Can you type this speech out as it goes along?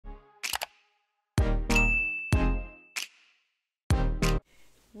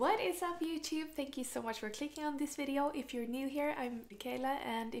What is up YouTube? Thank you so much for clicking on this video. If you're new here, I'm Mikaela,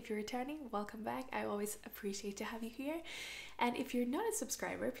 and if you're returning, welcome back. I always appreciate to have you here. And if you're not a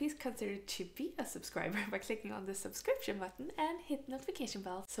subscriber, please consider to be a subscriber by clicking on the subscription button and hit the notification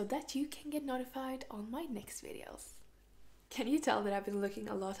bell so that you can get notified on my next videos. Can you tell that I've been looking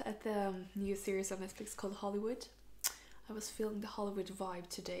a lot at the new series on Netflix called Hollywood? I was feeling the Hollywood vibe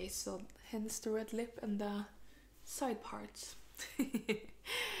today, so hence the red lip and the side parts.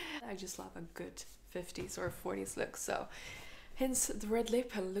 I just love a good 50s or 40s look, so hence the red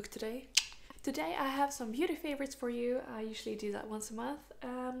lip and look today. Today I have some beauty favorites for you. I usually do that once a month,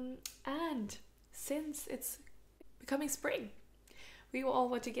 and since it's becoming spring, we all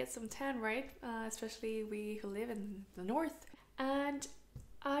want to get some tan, right? Especially we who live in the north, and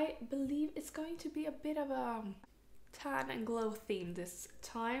I believe it's going to be a bit of a tan and glow theme this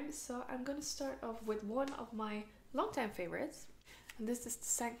time, so I'm gonna start off with one of my longtime favorites, and this is the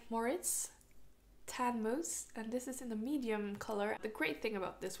St. Moritz Tan Mousse, and this is in the medium color. The great thing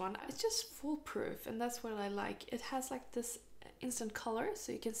about this one, it's just foolproof, and that's what I like. It has like this instant color,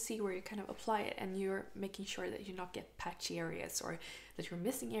 so you can see where you kind of apply it, and you're making sure that you not get patchy areas or that you're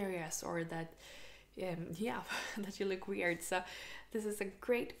missing areas or that that you look weird. So this is a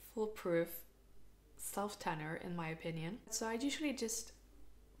great foolproof self tanner in my opinion. So I usually just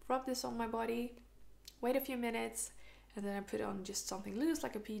rub this on my body, wait a few minutes, and then I put on just something loose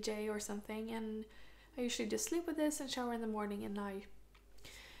like a PJ or something, and I usually just sleep with this and shower in the morning. And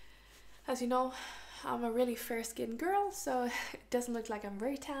as you know, I'm a really fair skinned girl, so it doesn't look like I'm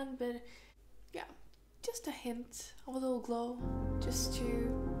very tan, but yeah, just a hint of a little glow, just to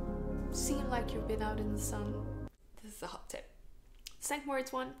seem like you've been out in the sun. This is a hot tip. St.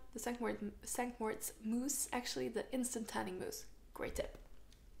 Moritz one, the St. Moritz mousse, actually the instant tanning mousse. Great tip.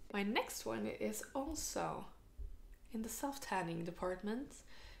 My next one is also in the self-tanning department,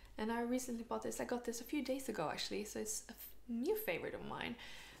 and I recently bought this. I got this a few days ago actually, so it's a new favorite of mine,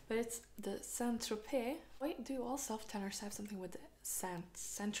 but it's the Saint-Tropez. Wait, do all self-tanners have something with the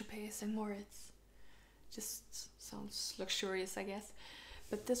Saint-Tropez, St. Moritz? Just sounds luxurious, I guess.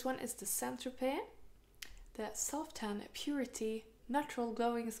 But this one is the Saint-Tropez, the Self-Tan Purity Natural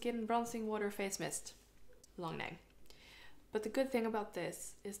Glowing Skin Bronzing Water Face Mist. Long name. But the good thing about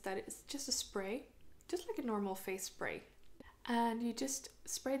this is that it's just a spray, just like a normal face spray. And you just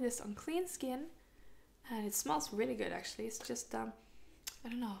spray this on clean skin, and it smells really good actually. It's just, I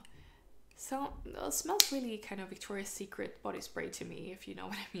don't know, so it smells really kind of Victoria's Secret body spray to me, if you know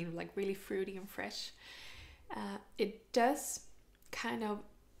what I mean, like really fruity and fresh. It does kind of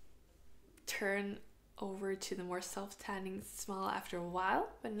turn over to the more self-tanning smell after a while,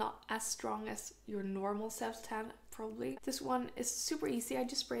 but not as strong as your normal self-tan probably. This one is super easy. I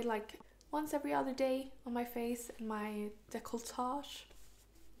just spray like once every other day on my face and my décolletage.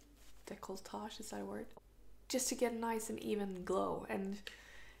 Décolletage, is that a word? Just to get a nice and even glow. And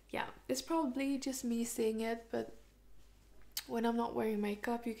yeah, it's probably just me seeing it, but when I'm not wearing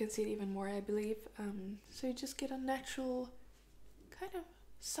makeup you can see it even more, I believe. So you just get a natural kind of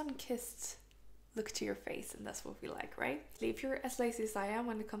sun-kissed look to your face, and that's what we like, right? If you're as lazy as I am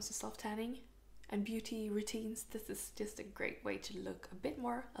when it comes to self-tanning and beauty routines, this is just a great way to look a bit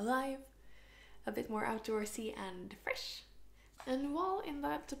more alive, a bit more outdoorsy and fresh. And while in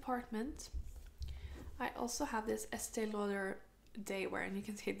that department, I also have this Estee Lauder day wear, and you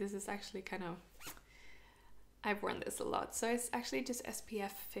can see this is actually kind of, I've worn this a lot. So it's actually just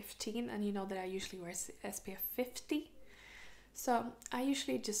SPF 15, and you know that I usually wear SPF 50. So I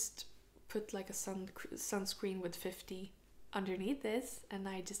usually just put like a sunscreen with 50 underneath this, and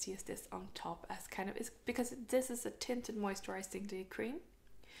I just use this on top as kind of, because this is a tinted moisturizing day cream,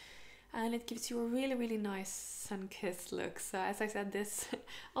 and it gives you a really nice sun-kissed look. So as I said, this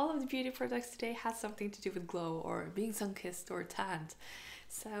all of the beauty products today has something to do with glow or being sun-kissed or tanned.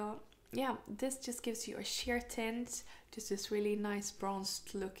 So yeah, this just gives you a sheer tint, just this really nice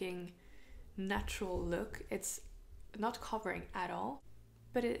bronzed looking natural look. It's not covering at all,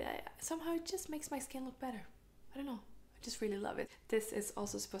 but it somehow it just makes my skin look better. I don't know, I just really love it. This is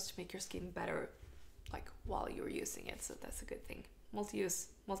also supposed to make your skin better like while you're using it, so that's a good thing. Multi-use,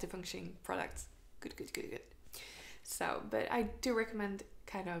 multi-function products, good. So, but I do recommend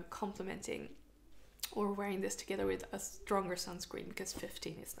kind of complementing or wearing this together with a stronger sunscreen, because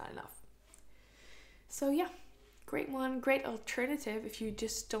 15 is not enough. So yeah, great one, great alternative if you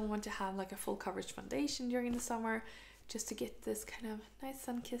just don't want to have like a full coverage foundation during the summer, just to get this kind of nice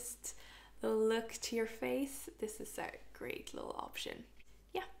sun-kissed little look to your face. This is a great little option.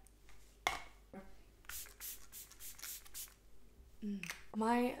 Yeah.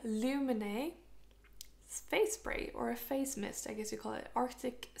 My Lumine face spray or a face mist, I guess you call it,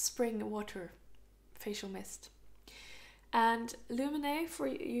 Arctic Spring Water Facial Mist. And Lumine, for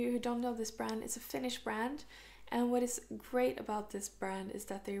you who don't know this brand, is a Finnish brand. And what is great about this brand is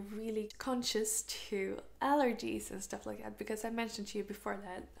that they're really conscious to allergies and stuff like that. Because I mentioned to you before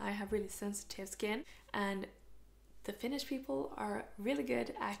that I have really sensitive skin, and the Finnish people are really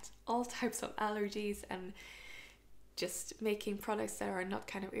good at all types of allergies and just making products that are not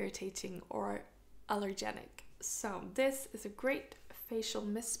kind of irritating or allergenic. So this is a great facial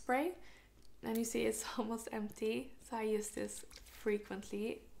mist spray, and you see it's almost empty, so I use this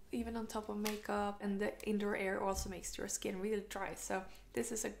frequently, even on top of makeup, and the indoor air also makes your skin really dry. So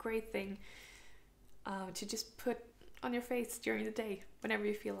this is a great thing to just put on your face during the day whenever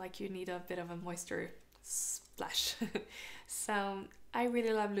you feel like you need a bit of a moisture splash. So I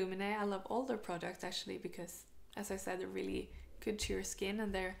really love Lumine. I love all their products actually, because as I said, they're really good to your skin,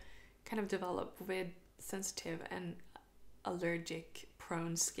 and they're kind of developed with sensitive and allergic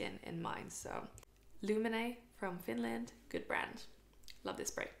prone skin in mind. So Lumine from Finland, good brand. Love this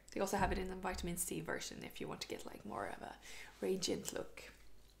spray. They also have it in the vitamin C version if you want to get like more of a radiant look.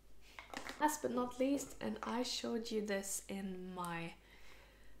 Last but not least, and I showed you this in my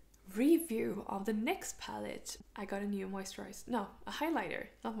review of the NYX palette, I got a new a highlighter,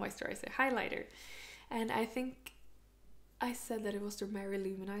 not moisturizer, highlighter. And I think I said that it was the Mary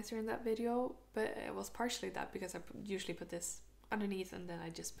Luminizer in that video, but it was partially that because I usually put this underneath and then I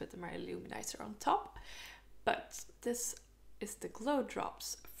just put the Mary Luminizer on top. But this is the Glow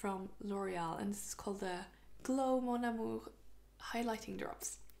Drops from L'Oreal, and this is called the Glow Mon Amour Highlighting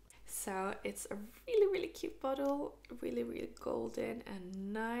Drops. So it's a really cute bottle, really golden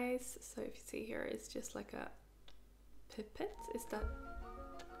and nice. So if you see here, it's just like a pipette. Is that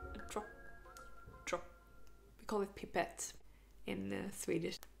a drop? We call it pipette in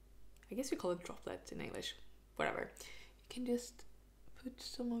Swedish. I guess we call it droplet in English. Whatever. You can just put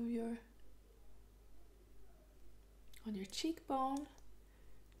some of your on your cheekbone,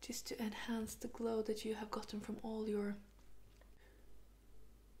 just to enhance the glow that you have gotten from all your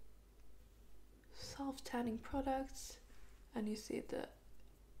self-tanning products. And you see that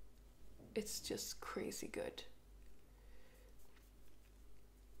it's just crazy good.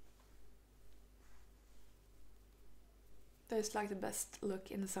 That's like the best look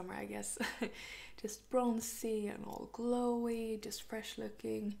in the summer, I guess. Just bronzy and all glowy, just fresh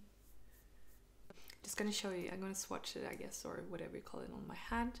looking. Just gonna show you, I'm gonna swatch it, I guess, or whatever you call it, on my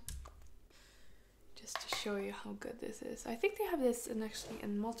hand, just to show you how good this is. I think they have this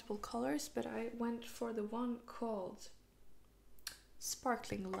in multiple colors, but I went for the one called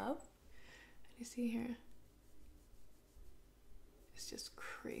Sparkling Love. And you see here, it's just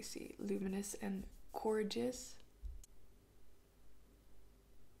crazy luminous and gorgeous.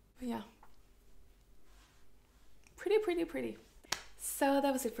 But yeah, pretty. So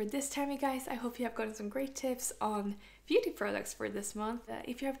that was it for this time, you guys. I hope you have gotten some great tips on beauty products for this month.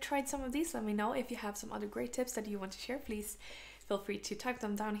 If you have tried some of these, let me know. If you have some other great tips that you want to share, please feel free to type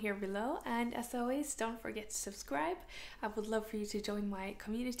them down here below. And as always, don't forget to subscribe. I would love for you to join my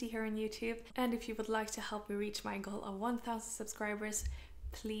community here on YouTube. And if you would like to help me reach my goal of 1,000 subscribers,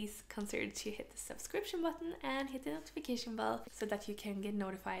 please consider to hit the subscription button and hit the notification bell so that you can get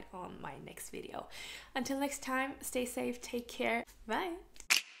notified on my next video. Until next time, stay safe, take care, bye!